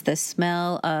The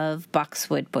smell of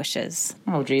boxwood bushes.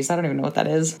 Oh, geez, I don't even know what that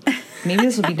is. Maybe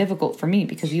this will be difficult for me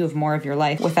because you have more of your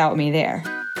life without me there.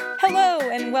 Hello,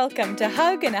 and welcome to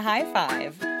Hug and a High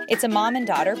Five. It's a mom and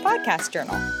daughter podcast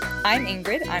journal. I'm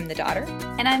Ingrid, I'm the daughter.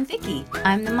 And I'm Vicky,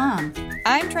 I'm the mom.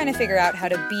 I'm trying to figure out how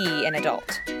to be an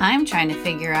adult. I'm trying to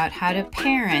figure out how to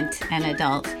parent an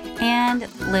adult and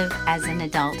live as an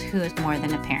adult who is more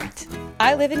than a parent.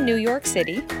 I live in New York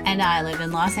City. And I live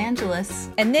in Los Angeles.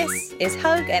 And this is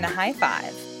Hug and a High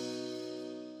Five.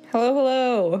 Hello,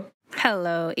 hello.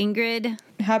 Hello, Ingrid.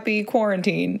 Happy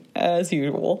quarantine, as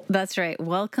usual. That's right.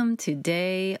 Welcome to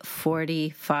day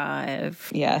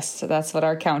 45. Yes, that's what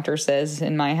our counter says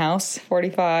in my house.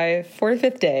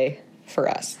 45th day for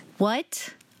us.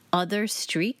 What other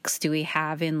streaks do we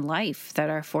have in life that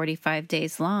are 45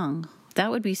 days long? That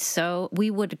would be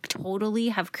we would totally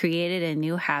have created a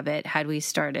new habit had we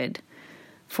started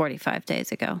 45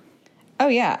 days ago. Oh,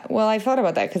 yeah. Well, I thought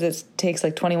about that because it takes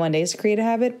like 21 days to create a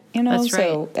habit, you know? That's right.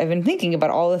 So I've been thinking about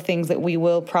all the things that we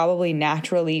will probably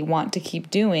naturally want to keep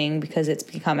doing because it's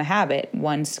become a habit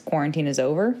once quarantine is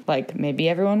over. Like maybe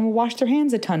everyone will wash their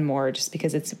hands a ton more just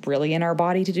because it's really in our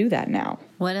body to do that now.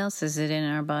 What else is it in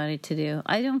our body to do?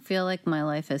 I don't feel like my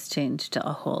life has changed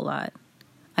a whole lot.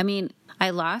 I mean, I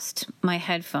lost my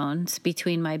headphones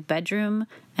between my bedroom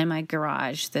and my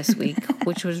garage this week,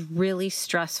 which was really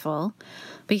stressful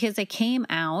because I came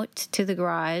out to the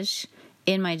garage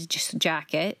in my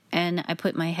jacket and I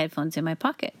put my headphones in my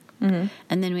pocket. Mm-hmm.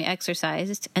 And then we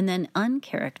exercised. And then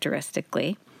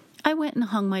uncharacteristically, I went and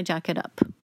hung my jacket up.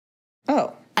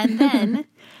 Oh. And then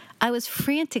I was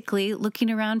frantically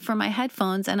looking around for my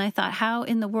headphones, and I thought, how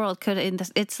in the world could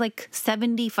it's like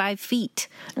 75 feet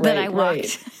that I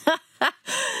walked. Right.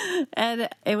 And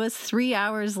it was 3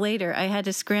 hours later. I had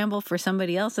to scramble for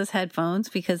somebody else's headphones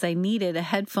because I needed a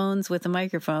headphones with a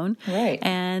microphone. Right.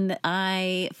 And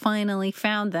I finally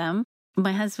found them.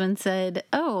 My husband said,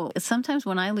 oh, sometimes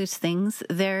when I lose things,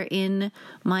 they're in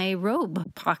my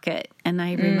robe pocket. And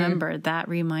I remembered that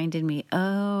reminded me,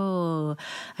 oh,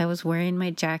 I was wearing my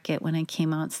jacket when I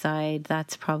came outside.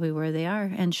 That's probably where they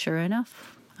are. And sure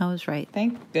enough, I was right.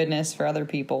 Thank goodness for other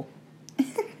people.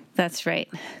 That's right.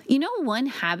 You know, one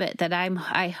habit that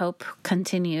I hope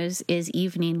continues is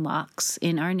evening walks.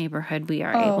 In our neighborhood, we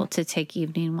are able to take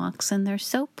evening walks, and they're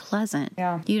so pleasant.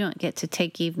 Yeah. You don't get to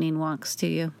take evening walks, do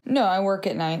you? No, I work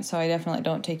at night, so I definitely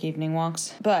don't take evening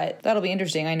walks. But that'll be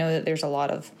interesting. I know that there's a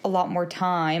lot more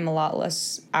time, a lot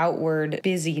less outward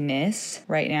busyness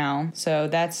right now. So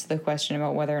that's the question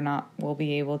about whether or not we'll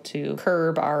be able to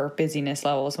curb our busyness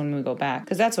levels when we go back,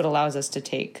 because that's what allows us to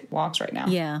take walks right now.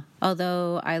 Yeah.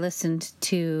 Although I listened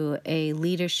to a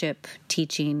leadership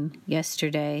teaching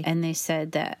yesterday, and they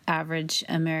said that average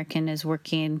American is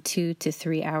working 2 to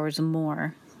 3 hours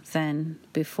more than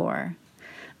before.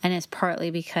 And it's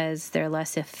partly because they're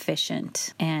less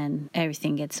efficient and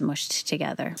everything gets mushed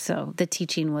together. So the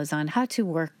teaching was on how to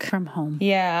work from home.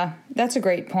 Yeah, that's a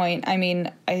great point. I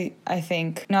mean, I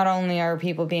think not only are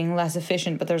people being less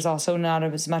efficient, but there's also not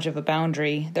as much of a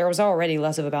boundary. There was already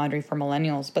less of a boundary for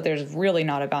millennials, but there's really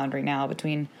not a boundary now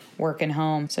between work and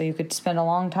home. So you could spend a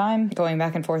long time going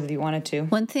back and forth if you wanted to.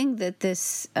 One thing that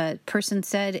this person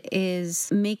said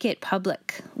is make it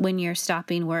public when you're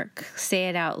stopping work. Say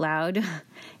it out loud.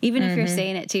 Even if you're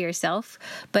saying it to yourself,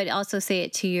 but also say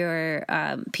it to your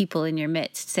people in your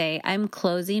midst. Say, I'm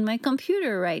closing my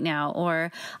computer right now,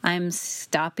 or I'm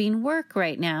stopping work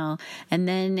right now. And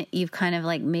then you've kind of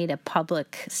like made a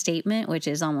public statement, which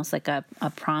is almost like a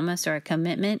promise or a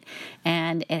commitment.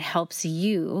 And it helps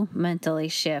you mentally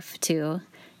shift to,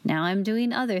 now I'm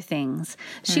doing other things.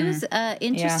 She was,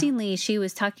 interestingly, she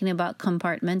was talking about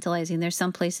compartmentalizing. There's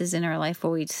some places in our life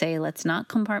where we'd say, let's not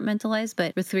compartmentalize.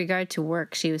 But with regard to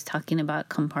work, she was talking about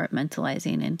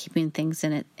compartmentalizing and keeping things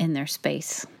in their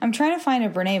space. I'm trying to find a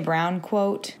Brene Brown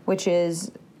quote, which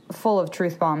is full of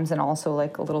truth bombs and also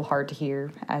like a little hard to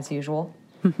hear, as usual,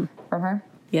 from her.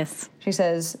 Yes. She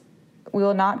says, we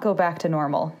will not go back to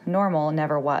normal. Normal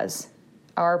never was.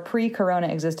 Our pre-corona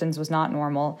existence was not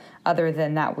normal, other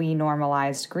than that we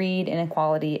normalized greed,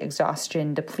 inequality,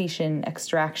 exhaustion, depletion,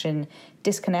 extraction,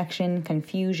 disconnection,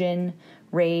 confusion,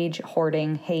 rage,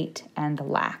 hoarding, hate, and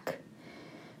lack.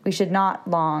 We should not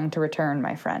long to return,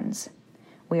 my friends.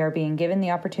 We are being given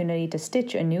the opportunity to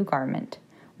stitch a new garment,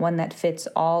 one that fits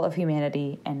all of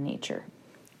humanity and nature.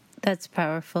 That's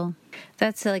powerful.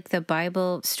 That's like the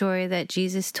Bible story that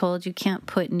Jesus told, you can't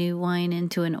put new wine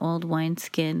into an old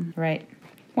wineskin. Right.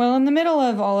 Well, in the middle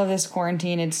of all of this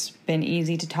quarantine, it's been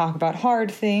easy to talk about hard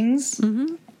things.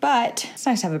 Mm-hmm. But it's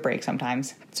nice to have a break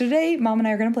sometimes. So today, Mom and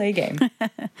I are going to play a game.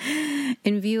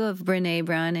 In view of Brené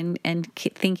Brown and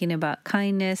thinking about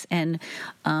kindness and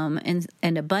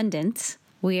abundance,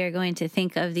 we are going to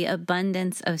think of the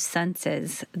abundance of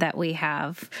senses that we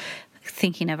have,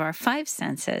 thinking of our 5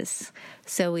 senses.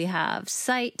 So we have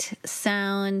sight,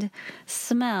 sound,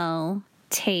 smell,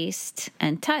 taste,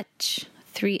 and touch.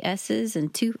 3 S's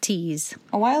and 2 T's.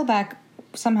 A while back,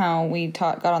 somehow we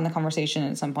got on the conversation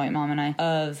at some point, Mom and I,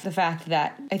 of the fact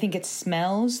that I think it's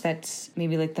smells that's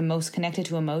maybe like the most connected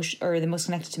to emotion or the most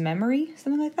connected to memory,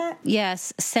 something like that.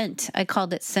 Yes, scent. I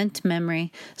called it scent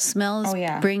memory. Smells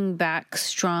bring back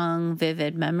strong,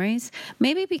 vivid memories.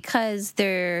 Maybe because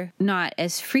they're not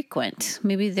as frequent.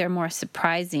 Maybe they're more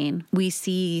surprising. We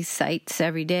see sights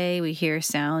every day. We hear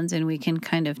sounds and we can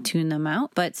kind of tune them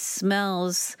out. But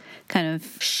smells kind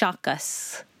of shock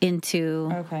us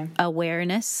into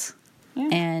awareness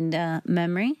and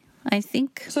memory, I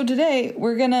think. So today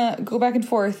we're going to go back and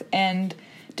forth and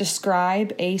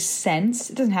describe a sense.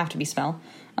 It doesn't have to be smell.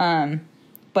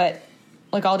 But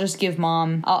like I'll just give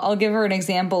Mom, I'll give her an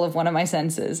example of one of my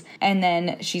senses. And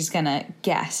then she's going to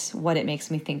guess what it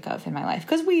makes me think of in my life.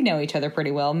 Because we know each other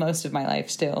pretty well. Most of my life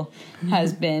still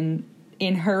has been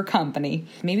in her company.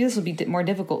 Maybe this will be more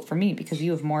difficult for me because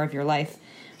you have more of your life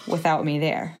without me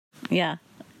there. Yeah.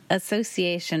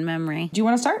 Association memory. Do you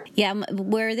want to start? Yeah,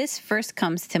 where this first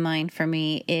comes to mind for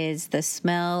me is the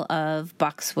smell of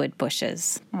boxwood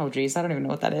bushes. Oh, geez, I don't even know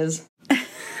what that is.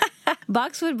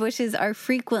 Boxwood bushes are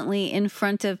frequently in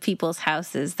front of people's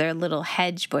houses. They're little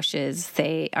hedge bushes.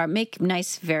 They make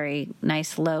very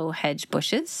nice low hedge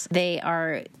bushes. They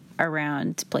are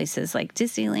around places like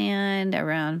Disneyland,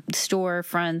 around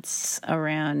storefronts,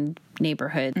 around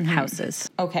neighborhood houses.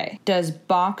 Okay. Does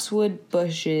boxwood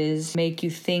bushes make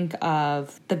you think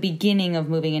of the beginning of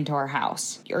moving into our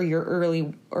house or your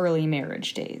early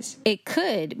marriage days? It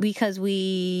could, because when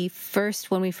we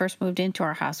first moved into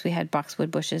our house, we had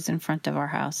boxwood bushes in front of our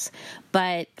house.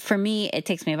 But for me, it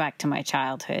takes me back to my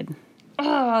childhood.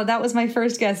 Oh, that was my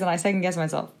first guess, and I second guessed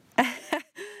myself. I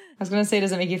was going to say,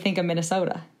 does it make you think of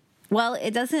Minnesota? Well,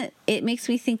 it doesn't. It makes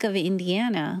me think of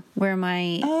Indiana, where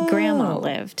my grandma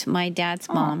lived. My dad's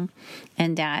mom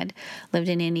and dad lived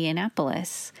in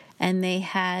Indianapolis, and they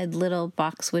had little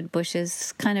boxwood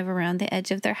bushes kind of around the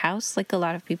edge of their house, like a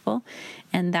lot of people.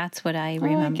 And that's what I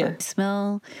remember. Like it.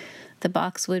 Smell the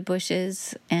boxwood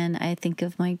bushes, and I think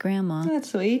of my grandma.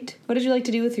 That's sweet. What did you like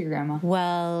to do with your grandma?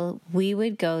 Well, we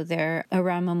would go there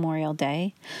around Memorial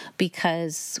Day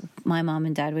because my mom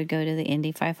and dad would go to the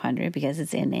Indy 500 because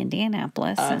it's in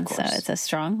Indianapolis, and so it's a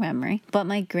strong memory. But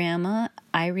my grandma,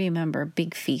 I remember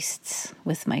big feasts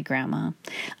with my grandma.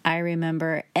 I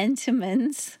remember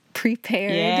Entenmann's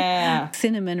prepared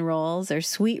cinnamon rolls or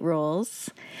sweet rolls.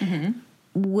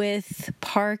 With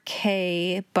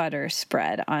parquet butter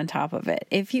spread on top of it.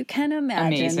 If you can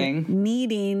imagine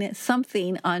needing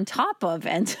something on top of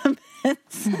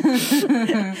Entenmann's.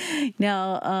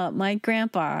 Now, my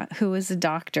grandpa, who was a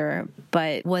doctor,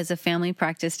 but was a family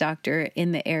practice doctor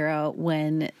in the era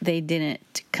when they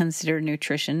didn't consider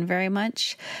nutrition very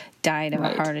much, died of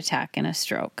a heart attack and a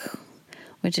stroke,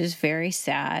 which is very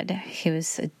sad. He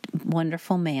was a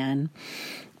wonderful man.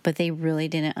 But they really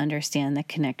didn't understand the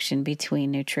connection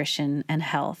between nutrition and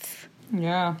health.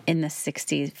 Yeah. In the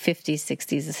 60s, 50s,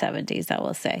 60s, and 70s, I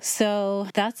will say. So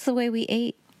that's the way we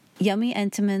ate. Yummy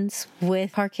Entenmann's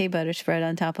with parquet butter spread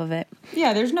on top of it.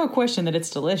 Yeah, there's no question that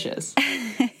it's delicious.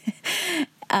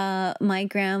 My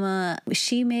grandma,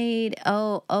 she made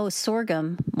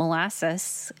sorghum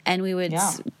molasses, and we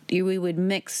would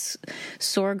mix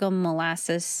sorghum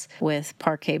molasses with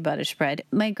parquet butter spread.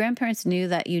 My grandparents knew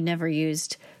that you never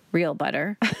used real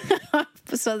butter,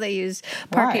 so they used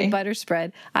parquet butter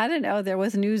spread. I don't know. There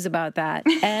was news about that,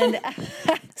 and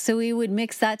so we would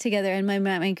mix that together. And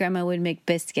my grandma would make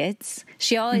biscuits.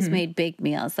 She always made big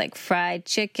meals like fried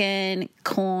chicken,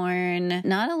 corn,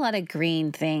 not a lot of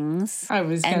green things. I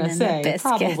was going to say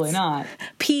probably not.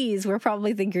 Peas were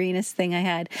probably the greenest thing I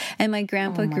had. And my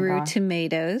grandpa grew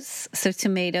tomatoes. So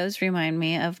tomatoes remind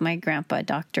me of my grandpa,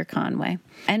 Dr. Conway.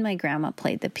 And my grandma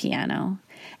played the piano.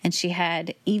 And she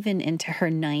had, even into her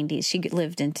 90s, she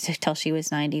lived until she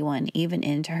was 91, even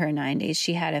into her 90s,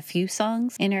 she had a few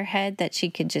songs in her head that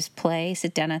she could just play,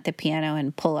 sit down at the piano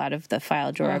and pull out of the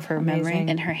file drawer of her memory.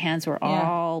 And her hands were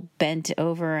all bent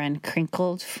over and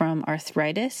crinkled from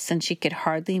arthritis, and she could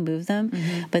hardly move them,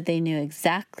 but they knew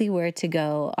exactly where to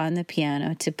go on the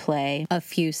piano to play a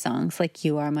few songs, like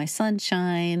You Are My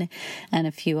Sunshine and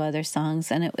a few other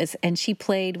songs. And she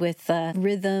played with the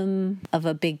rhythm of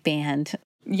a big band.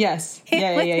 Yes.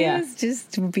 Yeah. It was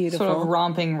just beautiful. Sort of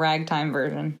romping ragtime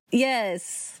version.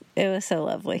 Yes. It was so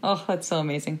lovely. Oh, that's so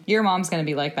amazing. Your mom's going to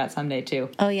be like that someday, too.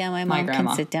 Oh, yeah. My mom grandma.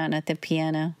 can sit down at the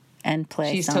piano and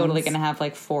play She's songs. totally going to have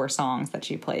like 4 songs that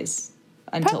she plays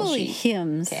until Probably she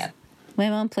hymns. can. My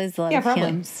mom plays a lot of probably.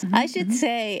 hymns. I should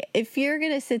say, if you're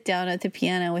going to sit down at the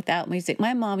piano without music,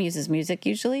 my mom uses music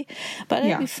usually, but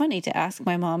it'd be funny to ask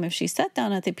my mom if she sat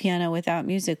down at the piano without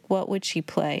music, what would she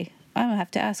play? I'm going to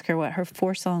have to ask her what her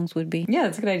 4 songs would be. Yeah,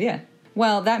 that's a good idea.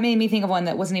 Well, that made me think of one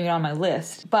that wasn't even on my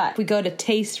list. But if we go to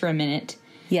taste for a minute,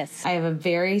 Yes. I have a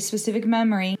very specific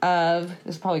memory of,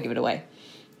 this will probably give it away.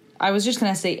 I was just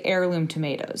going to say heirloom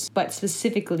tomatoes, but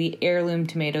specifically heirloom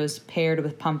tomatoes paired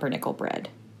with pumpernickel bread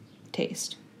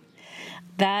taste.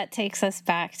 That takes us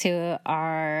back to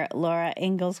our Laura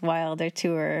Ingalls Wilder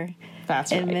tour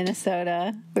That's in right.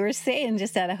 Minnesota. We were staying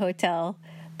just at a hotel,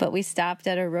 but we stopped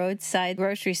at a roadside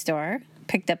grocery store,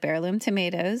 picked up heirloom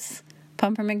tomatoes,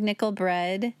 pumpernickel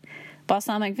bread,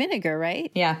 balsamic vinegar,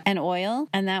 right? Yeah. And oil,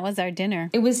 and that was our dinner.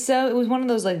 It was one of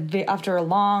those, like, after a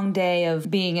long day of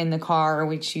being in the car,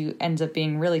 which ends up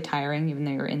being really tiring, even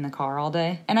though you're in the car all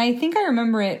day. And I think I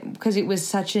remember it because it was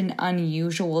such an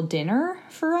unusual dinner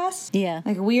for us. Yeah.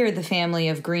 Like, we are the family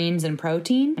of greens and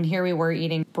protein, and here we were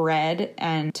eating bread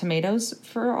and tomatoes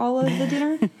for all of the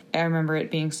dinner. I remember it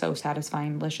being so satisfying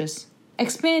and delicious.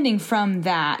 Expanding from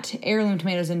that, heirloom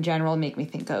tomatoes in general make me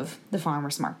think of the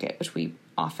farmer's market, which we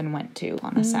often went to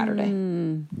on a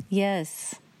Saturday.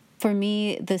 Yes. For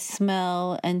me, the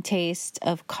smell and taste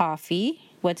of coffee.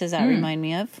 What does that remind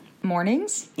me of?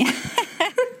 Mornings? Yeah,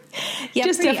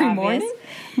 Just pretty every obvious. morning?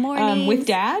 Mornings. With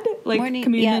Dad? Like,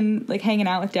 communing and, like, hanging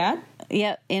out with Dad?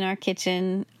 Yep, in our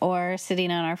kitchen or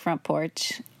sitting on our front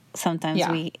porch. Sometimes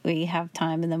we have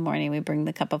time in the morning. We bring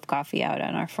the cup of coffee out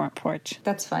on our front porch.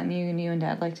 That's fun. You and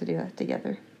Dad like to do that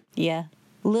together. Yeah.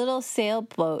 Little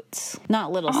sailboats.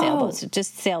 Not little sailboats,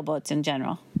 just sailboats in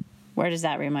general. Where does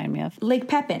that remind me of? Lake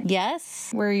Pepin. Yes.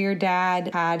 Where your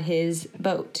dad had his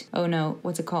boat. Oh, no.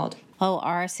 What's it called? Oh,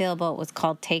 our sailboat was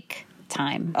called Take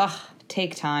Time. Ugh,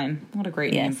 Take Time. What a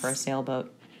great name Yes. for a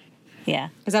sailboat. Yeah.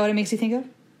 Is that what it makes you think of?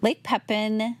 Lake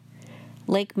Pepin,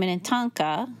 Lake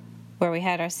Minnetonka, where we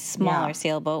had our smaller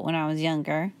sailboat when I was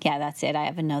younger. Yeah, that's it. I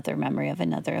have another memory of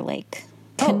another lake.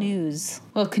 Canoes.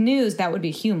 Well, canoes, that would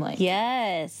be Hume Lake.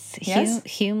 Yes. Yes?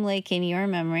 Hume Lake in your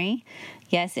memory.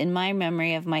 Yes, in my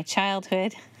memory of my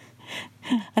childhood.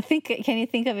 Can you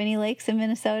think of any lakes in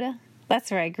Minnesota?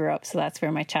 That's where I grew up, so that's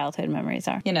where my childhood memories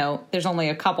are. You know, there's only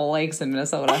a couple lakes in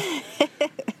Minnesota.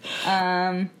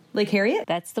 Lake Harriet?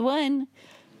 That's the one.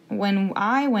 When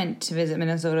I went to visit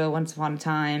Minnesota once upon a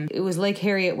time, it was Lake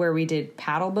Harriet where we did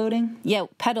paddle boating. Yeah,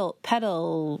 pedal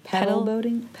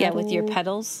boating? Yeah, with your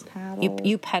pedals.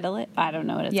 You pedal it. I don't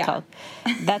know what it's called.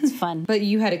 That's fun. But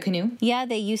you had a canoe? Yeah,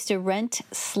 they used to rent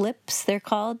slips, they're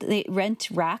called. They rent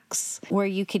racks where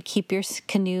you could keep your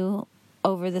canoe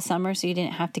over the summer so you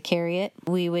didn't have to carry it.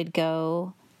 We would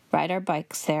go ride our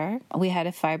bikes there. We had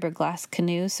a fiberglass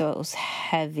canoe, so it was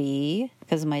heavy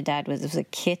because it was a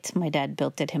kit. My dad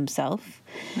built it himself.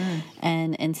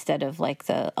 And instead of like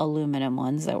the aluminum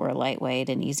ones that were lightweight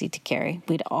and easy to carry,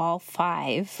 we'd all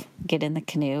 5 get in the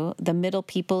canoe. The middle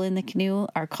people in the canoe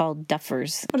are called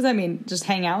duffers. What does that mean? Just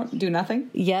hang out? Do nothing?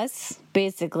 Yes,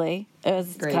 basically. It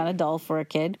was kind of dull for a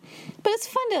kid. But it's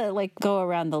fun to like go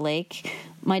around the lake.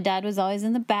 My dad was always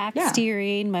in the back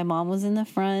steering. My mom was in the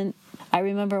front. I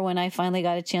remember when I finally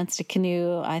got a chance to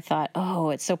canoe, I thought, oh,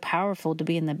 it's so powerful to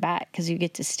be in the back because you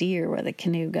get to steer where the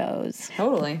canoe goes.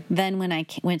 Totally. Then when I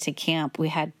went to camp, we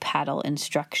had paddle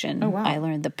instruction. Oh, wow. I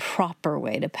learned the proper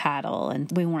way to paddle,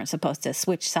 and we weren't supposed to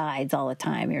switch sides all the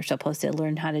time. You're supposed to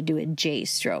learn how to do a J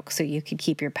stroke so you could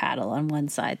keep your paddle on one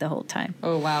side the whole time.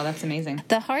 Oh, wow, that's amazing.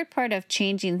 The hard part of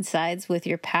changing sides with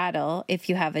your paddle, if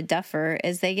you have a duffer,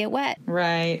 is they get wet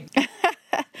Right.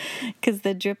 because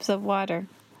the drips of water.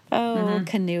 Oh,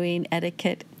 canoeing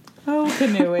etiquette. Oh,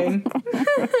 canoeing.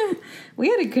 We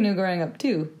had a canoe growing up,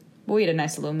 too. But we had a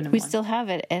nice aluminum We one. still have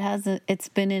it. It's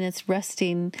been in its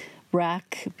resting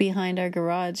rack behind our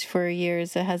garage for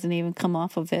years. It hasn't even come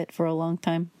off of it for a long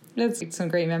time. That's some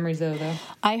great memories, though.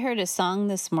 I heard a song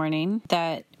this morning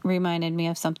that reminded me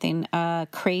of something.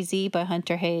 Crazy by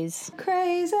Hunter Hayes.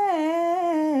 Crazy.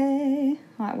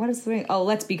 What is the... Oh,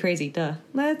 Let's Be Crazy. Duh.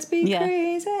 Let's be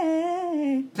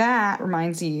crazy. That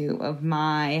reminds you of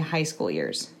my high school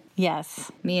years.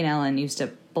 Yes. Me and Ellen used to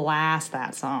blast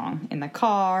that song in the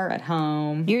car, at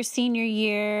home. Your senior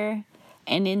year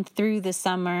and through the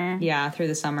summer. Yeah, through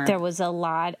the summer. There was a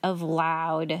lot of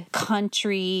loud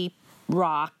country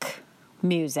rock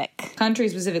music. Country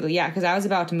specifically, yeah, because I was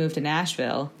about to move to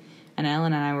Nashville, And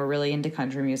Ellen and I were really into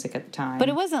country music at the time. But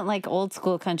it wasn't like old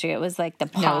school country. It was like the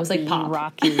poppy, No, it was like pop.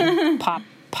 rocky,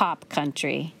 pop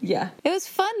country. Yeah. It was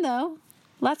fun, though.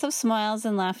 Lots of smiles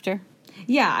and laughter.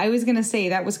 Yeah, I was going to say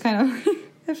that was kind of...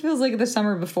 It feels like the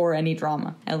summer before any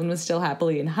drama. Ellen was still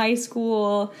happily in high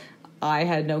school. I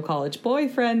had no college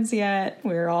boyfriends yet.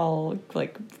 We were all,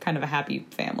 like, kind of a happy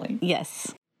family.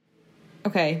 Yes.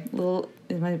 Okay,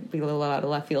 it might be a little out of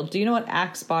left field. Do you know what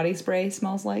Axe body spray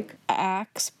smells like?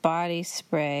 Axe body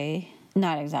spray.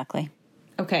 Not exactly.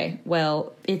 Okay,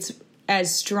 well, it's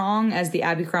as strong as the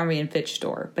Abercrombie & Fitch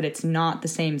store, but it's not the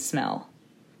same smell.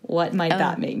 What might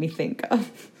that make me think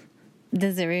of?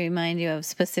 Does it remind you of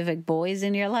specific boys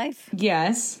in your life?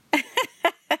 Yes.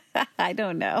 I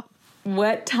don't know.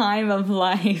 What time of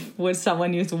life would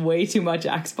someone use way too much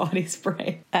Axe body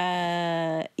spray?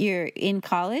 You're in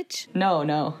college?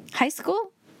 No. High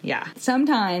school? Yeah.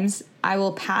 Sometimes I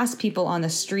will pass people on the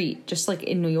street, just like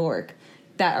in New York,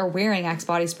 that are wearing Axe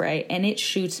body spray, and it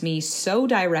shoots me so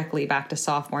directly back to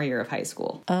sophomore year of high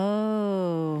school.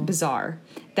 Oh. Bizarre.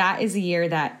 That is the year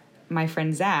that my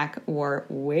friend Zach wore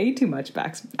way too much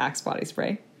Axe body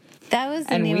spray. That was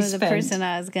the name of the person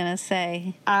I was going to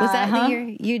say. Was that the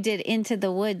year you did Into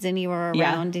the Woods and you were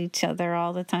around each other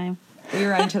all the time? We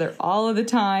were around each other all of the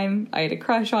time. I had a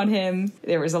crush on him.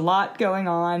 There was a lot going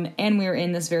on. And we were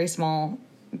in this very small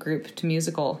group to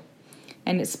musical.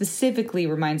 And it specifically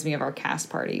reminds me of our cast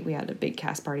party. We had a big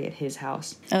cast party at his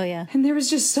house. Oh, yeah. And there was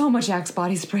just so much Axe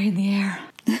body spray in the air.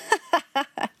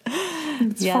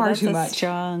 It's far too much.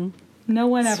 Strong. No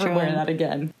one ever wear that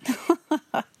again.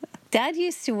 Dad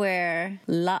used to wear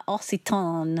La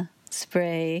Occitane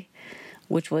spray,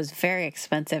 which was very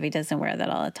expensive. He doesn't wear that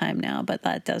all the time now, but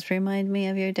that does remind me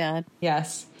of your dad.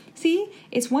 Yes. See,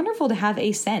 it's wonderful to have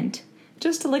a scent.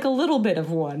 Just like a little bit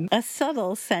of one. A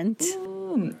subtle scent.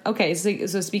 Okay,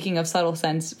 so speaking of subtle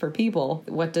scents for people,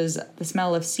 what does the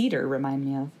smell of cedar remind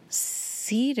me of?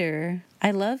 Cedar.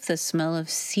 I love the smell of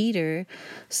cedar.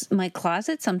 My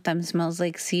closet sometimes smells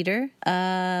like cedar.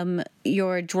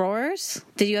 Your drawers.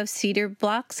 Did you have cedar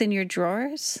blocks in your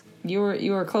drawers? You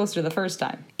were closer the first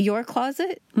time. Your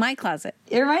closet? My closet.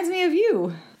 It reminds me of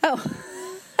you. Oh.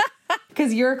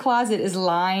 Because your closet is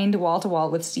lined wall to wall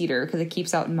with cedar because it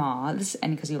keeps out moths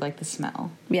and because you like the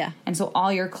smell. Yeah. And so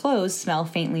all your clothes smell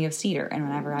faintly of cedar. And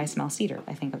whenever I smell cedar,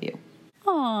 I think of you.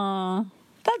 Aww.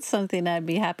 That's something I'd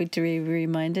be happy to be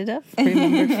reminded of,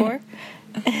 remembered for.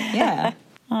 Yeah.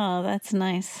 Oh, that's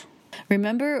nice.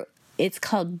 Remember, it's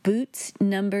called Boots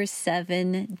No.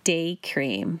 7 Day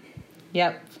Cream.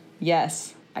 Yep.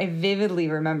 Yes. I vividly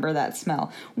remember that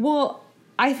smell. Well,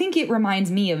 I think it reminds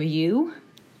me of you.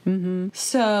 Mm-hmm.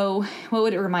 So what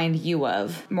would it remind you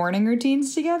of? Morning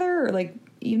routines together or like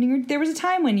evening? There was a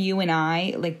time when you and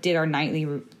I like did our nightly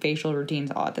facial routines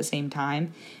all at the same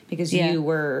time because you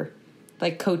were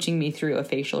like coaching me through a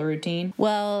facial routine.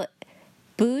 Well,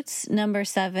 Boots No.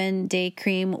 7 Day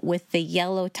Cream with the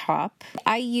yellow top.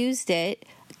 I used it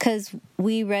because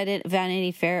we read a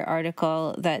Vanity Fair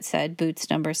article that said Boots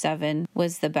No. 7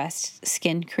 was the best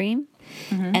skin cream.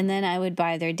 Mm-hmm. And then I would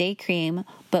buy their day cream,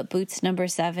 but Boots No.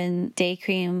 7 Day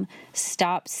Cream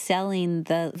stopped selling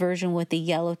the version with the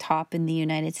yellow top in the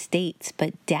United States,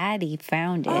 but Daddy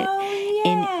found it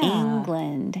in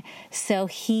England. So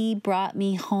he brought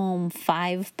me home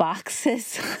 5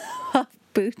 boxes of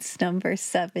Boots No.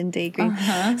 7 Day Cream.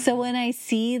 Uh-huh. So when I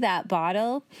see that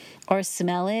bottle or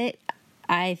smell it,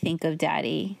 I think of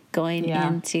Daddy going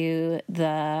into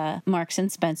the Marks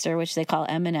and Spencer, which they call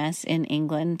M&S in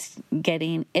England,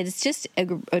 it's just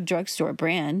a drugstore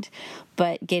brand,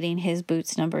 but getting his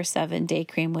Boots No. 7 Day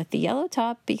Cream with the yellow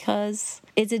top because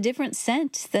it's a different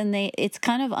scent than it's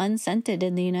kind of unscented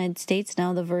in the United States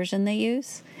now, the version they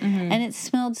use. Mm-hmm. And it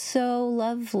smelled so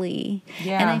lovely.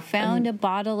 Yeah. And I found a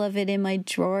bottle of it in my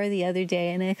drawer the other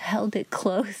day and I held it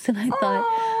close and I thought,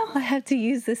 I have to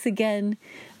use this again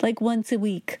like once a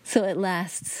week so it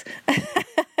lasts.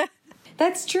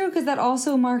 That's true, because that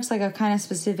also marks like a kind of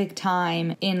specific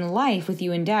time in life with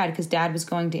you and Dad, because Dad was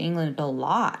going to England a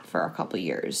lot for a couple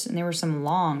years, and there were some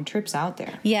long trips out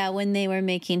there. Yeah, when they were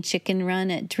making Chicken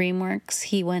Run at DreamWorks,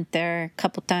 he went there a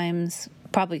couple times,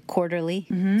 probably quarterly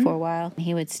for a while.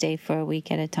 He would stay for a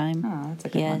week at a time. Oh, that's a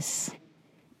good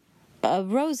one.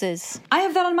 Roses. I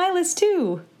have that on my list,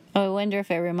 too. Oh, I wonder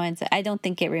if it reminds... I don't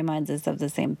think it reminds us of the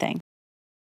same thing.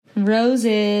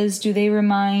 Roses, do they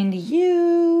remind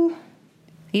you?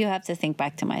 You have to think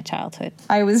back to my childhood.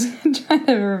 I was trying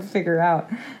to figure out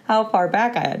how far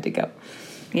back I had to go.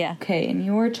 Yeah. Okay, in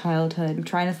your childhood, I'm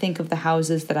trying to think of the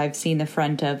houses that I've seen the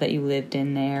front of that you lived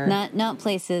in there. Not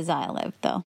places I lived,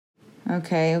 though.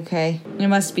 Okay. It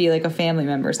must be like a family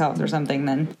member's house or something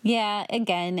then. Yeah,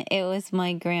 again, it was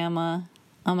my grandma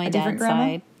on my different dad's grandma?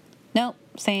 side. Nope,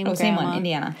 same grandma. Same one,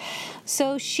 Indiana.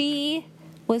 So she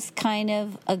was kind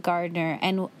of a gardener,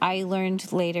 and I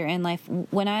learned later in life,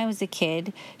 when I was a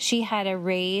kid, she had a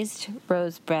raised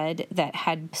rose bed that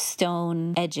had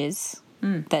stone edges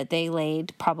that they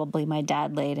laid, probably my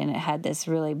dad laid, and it had this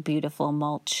really beautiful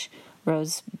mulch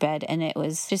rose bed, and it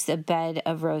was just a bed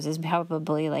of roses,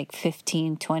 probably like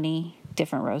 15, 20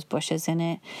 different rose bushes in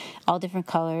it, all different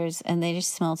colors, and they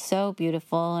just smelled so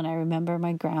beautiful. And I remember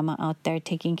my grandma out there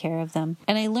taking care of them.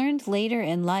 And I learned later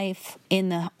in life, in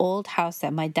the old house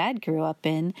that my dad grew up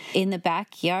in the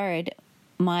backyard,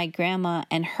 my grandma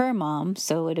and her mom,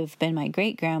 so it would have been my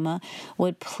great grandma,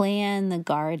 would plan the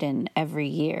garden every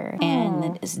year. Oh. And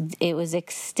it was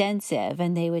extensive,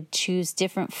 and they would choose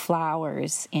different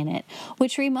flowers in it,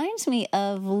 which reminds me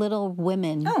of Little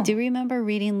Women. Oh. Do you remember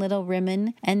reading Little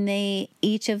Women? And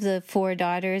each of the 4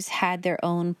 daughters had their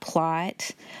own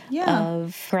plot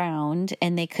of ground,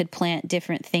 and they could plant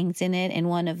different things in it. And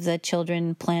one of the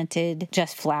children planted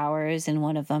just flowers, and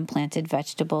one of them planted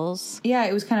vegetables. Yeah,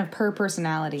 it was kind of per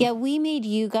personality. Yeah, we made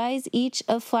you guys each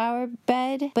a flower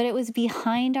bed, but it was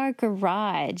behind our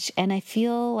garage. And I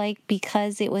feel like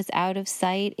because it was out of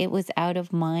sight, it was out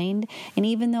of mind. And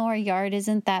even though our yard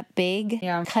isn't that big,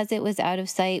 because it was out of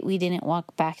sight, we didn't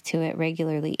walk back to it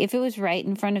regularly. If it was right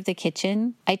in front of the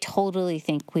kitchen, I totally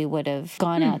think we would have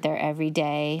gone out there every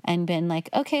day and been like,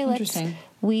 okay, let's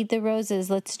weed the roses,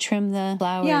 let's trim the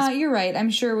flowers. Yeah, you're right. I'm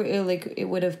sure it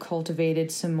would have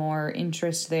cultivated some more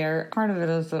interest there. Part of it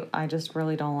is that I just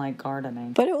really don't like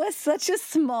gardening. But it was such a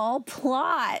small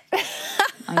plot.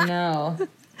 I know.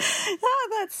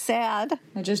 Oh, that's sad.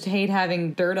 I just hate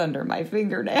having dirt under my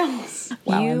fingernails.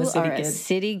 Wow, you I'm a city are kid. A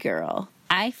city girl.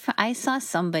 I saw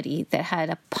somebody that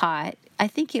had a pot. I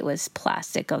think it was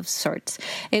plastic of sorts.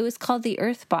 It was called the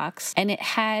Earth Box, and it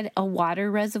had a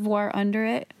water reservoir under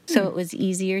it, so it was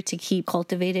easier to keep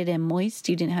cultivated and moist.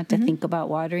 You didn't have to think about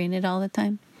watering it all the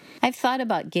time. I've thought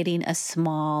about getting a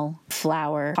small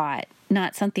flower pot,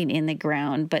 not something in the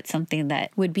ground, but something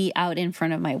that would be out in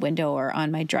front of my window or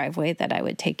on my driveway that I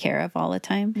would take care of all the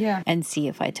time. Yeah. And see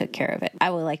if I took care of it.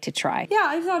 I would like to try. Yeah,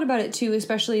 I've thought about it too,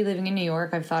 especially living in New York.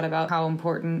 I've thought about how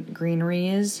important greenery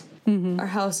is. Mm-hmm. Our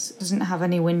house doesn't have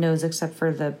any windows except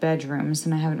for the bedrooms,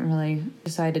 and I haven't really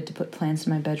decided to put plants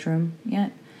in my bedroom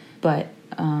yet. But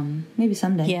maybe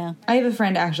someday. Yeah. I have a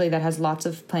friend actually that has lots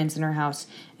of plants in her house,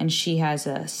 and she has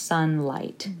a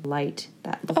sunlight light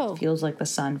that feels like the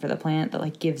sun for the plant that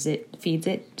feeds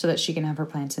it so that she can have her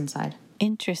plants inside.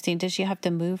 Interesting. Does she have to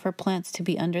move her plants to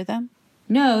be under them?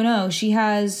 No,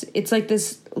 it's like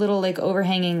this little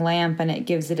overhanging lamp, and it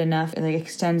gives it enough, it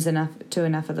extends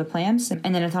enough of the plants, and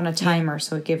then it's on a timer,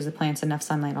 so it gives the plants enough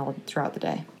sunlight all throughout the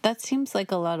day. That seems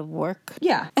like a lot of work.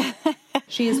 Yeah.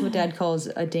 She is what Dad calls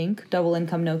a dink, double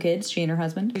income, no kids, she and her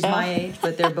husband. He's my age,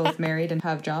 but they're both married and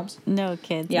have jobs. No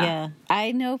kids, yeah.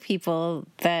 I know people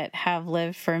that have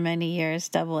lived for many years,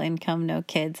 double income, no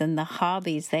kids, and the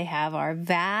hobbies they have are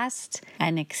vast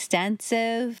and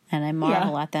extensive, and I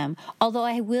marvel at them. Although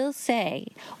I will say,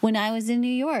 when I was in New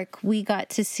York, we got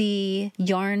to see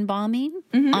yarn bombing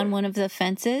on one of the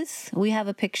fences. We have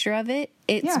a picture of it.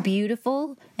 It's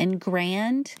beautiful and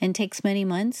grand and takes many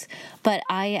months. But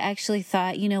I actually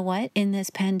thought, you know what? In this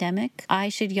pandemic, I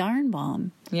should yarn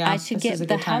bomb. Yeah, I should get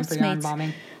the housemates.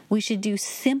 We should do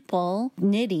simple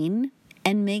knitting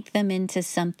and make them into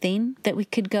something that we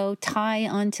could go tie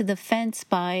onto the fence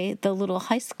by the little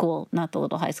high school. Not the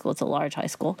little high school, it's a large high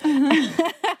school.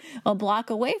 A block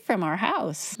away from our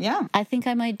house. Yeah. I think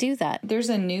I might do that. There's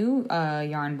a new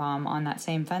yarn bomb on that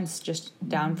same fence just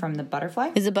down from the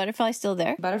butterfly. Is the butterfly still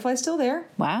there? Butterfly's still there.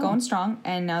 Wow. Going strong.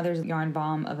 And now there's a yarn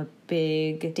bomb of a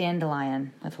big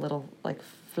dandelion with little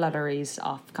flutteries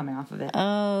coming off of it.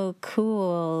 Oh,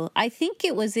 cool. I think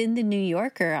it was in the New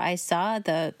Yorker. I saw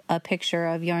a picture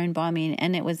of yarn bombing,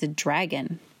 and it was a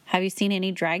dragon. Have you seen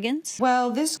any dragons?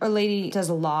 Well, this lady does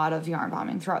a lot of yarn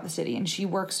bombing throughout the city, and she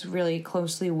works really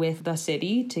closely with the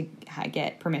city to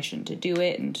get permission to do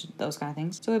it and those kind of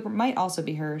things. So it might also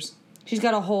be hers. She's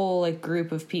got a whole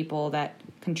group of people that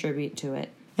contribute to it.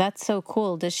 That's so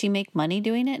cool. Does she make money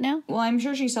doing it now? Well, I'm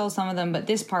sure she sells some of them, but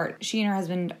this part, she and her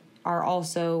husband are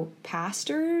also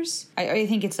pastors. I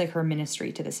think it's her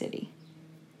ministry to the city.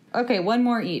 Okay, one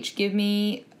more each. Give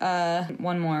me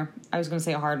one more. I was going to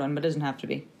say a hard one, but it doesn't have to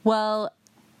be. Well,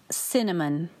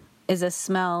 cinnamon is a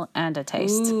smell and a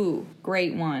taste. Ooh,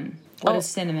 great one. What does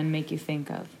cinnamon make you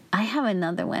think of? I have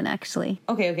another one, actually.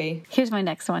 Okay. Here's my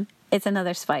next one. It's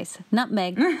another spice.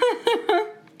 Nutmeg.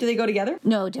 Do they go together?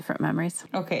 No, different memories.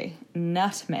 Okay,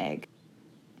 nutmeg.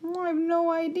 have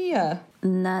no idea.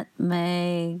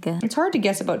 Nutmeg. It's hard to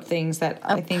guess about things that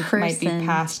I think might be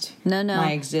past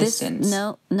my existence.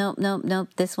 Nope.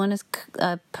 This one is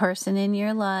a person in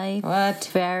your life. What?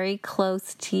 Very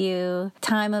close to you.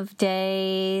 Time of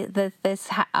day that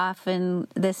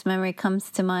this memory comes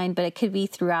to mind, but it could be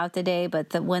throughout the day.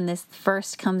 But when this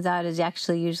first comes out is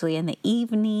actually usually in the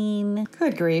evening.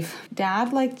 Good grief.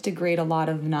 Dad liked to grate a lot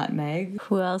of nutmeg.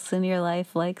 Who else in your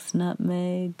life likes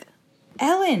nutmeg?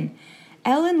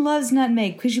 Ellen loves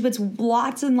nutmeg because she puts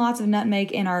lots and lots of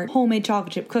nutmeg in our homemade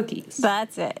chocolate chip cookies.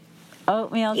 That's it.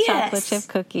 Oatmeal chocolate chip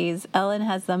cookies. Ellen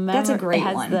has the That's a great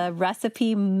has one. the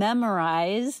recipe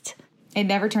memorized. It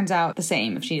never turns out the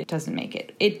same if she doesn't make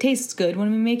it. It tastes good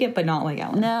when we make it, but not like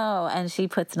Ellen. No, and she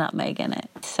puts nutmeg in it.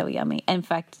 So yummy. In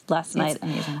fact, last night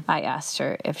amazing. I asked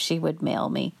her if she would mail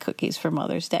me cookies for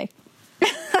Mother's Day.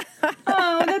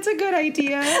 Oh, that's a good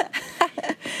idea.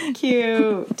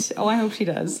 Cute. Oh, I hope she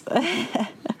does.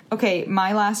 Okay,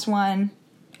 my last one.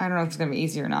 I don't know if it's going to be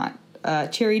easy or not.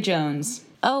 Cherry Jones.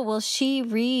 Oh, well, she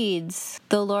reads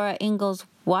the Laura Ingalls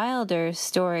Wilder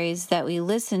stories that we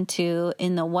listen to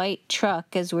in the white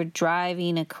truck as we're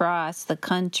driving across the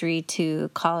country to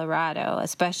Colorado,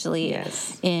 especially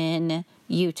in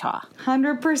Utah.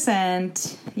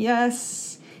 100%.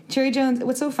 Yes. Cherry Jones.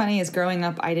 What's so funny is growing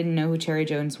up, I didn't know who Cherry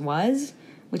Jones was,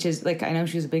 which is like, I know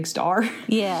she was a big star.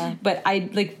 Yeah. But I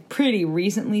like pretty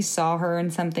recently saw her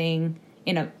in something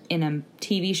in a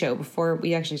TV show before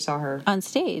we actually saw her On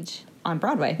stage. on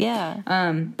Broadway. Yeah.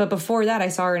 But before that, I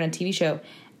saw her in a TV show,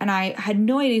 and I had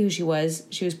no idea who she was.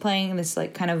 She was playing this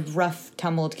like kind of rough,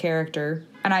 tumbled character,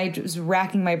 and I was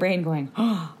racking my brain, going,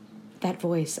 "Oh, that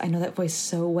voice! I know that voice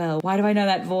so well. Why do I know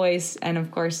that voice?" And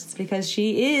of course, it's because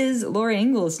she is Laura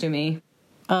Ingalls to me.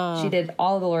 She did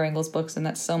all of the Laura Ingalls books, and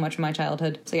that's so much of my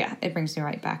childhood. So yeah, it brings me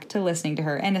right back to listening to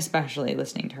her, and especially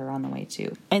listening to her on the way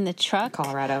to In the truck,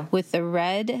 Colorado. with the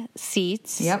red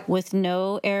seats, with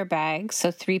no airbags,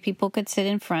 so 3 people could sit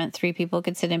in front, 3 people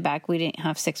could sit in back. We didn't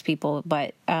have 6 people,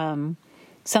 but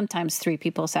sometimes 3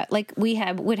 people sat. Like we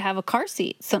would have a car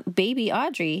seat. Some baby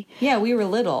Audrey, Yeah, we were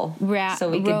little, so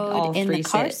we could all rode in three the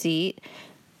car sit. seat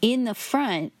in the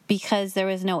front because there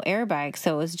was no airbag,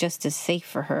 so it was just as safe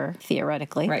for her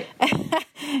theoretically. Right.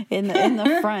 in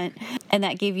the front, and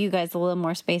that gave you guys a little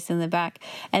more space in the back.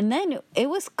 And then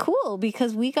it was cool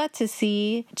because we got to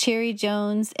see Cherry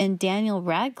Jones and Daniel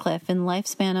Radcliffe in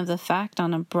Lifespan of the Fact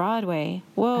on a Broadway.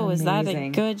 Whoa, is that a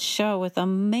Amazing. good show with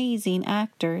amazing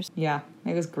actors? Yeah,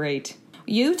 it was great.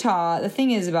 Utah, the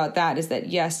thing is about that is that,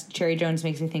 yes, Cherry Jones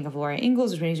makes me think of Laura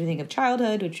Ingalls, which makes me think of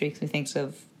childhood, which makes me think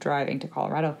of driving to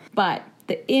Colorado. But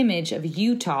the image of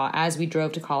Utah as we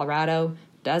drove to Colorado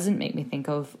doesn't make me think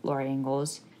of Laura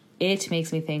Ingalls. It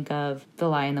makes me think of The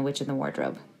Lion, the Witch, and the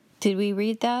Wardrobe. Did we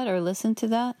read that or listen to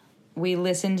that? We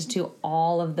listened to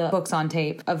all of the books on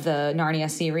tape of the Narnia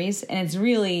series, and it's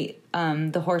really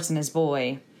The Horse and His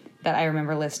Boy that I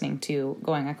remember listening to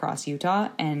going across Utah,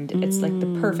 and it's like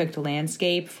the perfect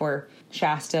landscape for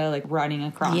Shasta, like running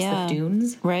across the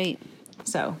dunes. Right.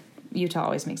 So Utah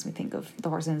always makes me think of The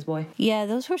Horse and His Boy. Yeah,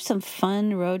 those were some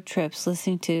fun road trips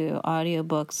listening to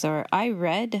audiobooks, or I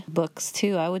read books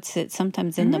too. I would sit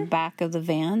sometimes in the back of the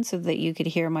van so that you could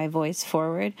hear my voice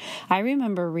forward. I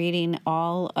remember reading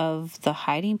all of The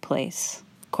Hiding Place,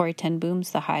 Corrie ten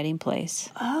Boom's The Hiding Place.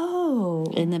 Oh.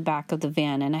 In the back of the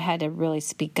van, and I had to really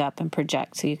speak up and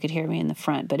project so you could hear me in the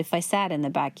front. But if I sat in the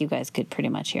back, you guys could pretty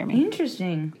much hear me.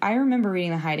 Interesting. I remember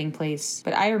reading The Hiding Place,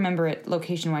 but I remember it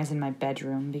location-wise in my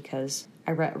bedroom because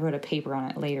I wrote a paper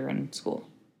on it later in school.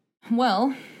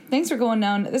 Well, thanks for going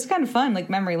down. This is kind of fun, like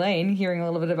memory lane, hearing a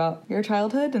little bit about your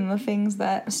childhood and the things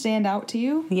that stand out to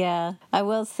you. Yeah. I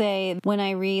will say, when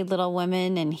I read Little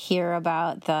Women and hear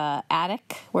about the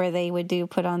attic where they would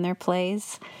put on their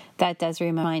plays, that does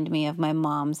remind me of my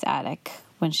mom's attic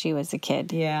when she was a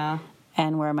kid. Yeah.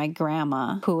 And where my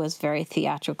grandma, who was very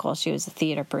theatrical, she was a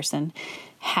theater person,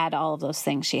 had all of those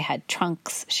things. She had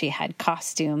trunks, she had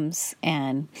costumes,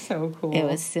 and so cool. It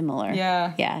was similar.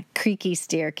 Yeah. Yeah. Creaky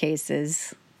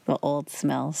staircases, the old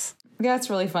smells. Yeah, it's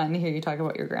really fun to hear you talk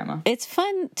about your grandma. It's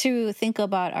fun to think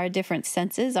about our different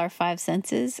senses, our 5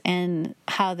 senses, and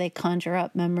how they conjure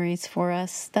up memories for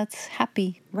us. That's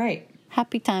happy. Right.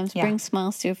 Happy times bring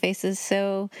smiles to your faces.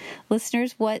 So,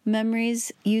 listeners, what memories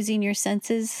using your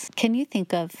senses can you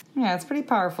think of? Yeah, it's pretty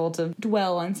powerful to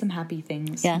dwell on some happy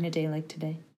things in a day like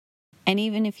today. And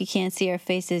even if you can't see our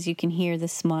faces, you can hear the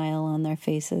smile on their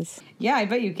faces. Yeah, I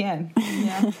bet you can.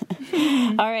 Yeah.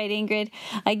 All right, Ingrid,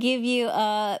 I give you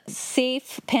a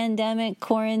safe pandemic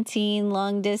quarantine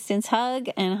long distance hug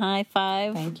and high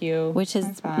five. Thank you. Which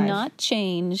has not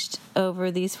changed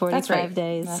over these 45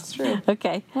 days. That's true.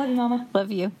 Okay. Love you, Mama.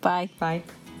 Love you. Bye. Bye.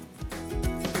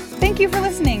 Thank you for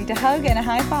listening to Hug and a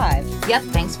High Five. Yep,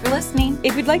 thanks for listening.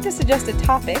 If you'd like to suggest a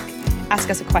topic,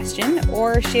 ask us a question,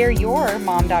 or share your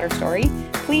mom-daughter story,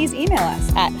 please email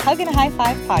us at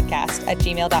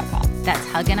hugandahighfivepodcast@gmail.com. That's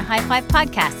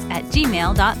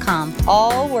hugandahighfivepodcast@gmail.com.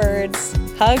 All words,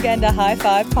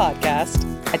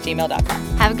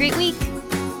 hugandahighfivepodcast@gmail.com. Have a great week.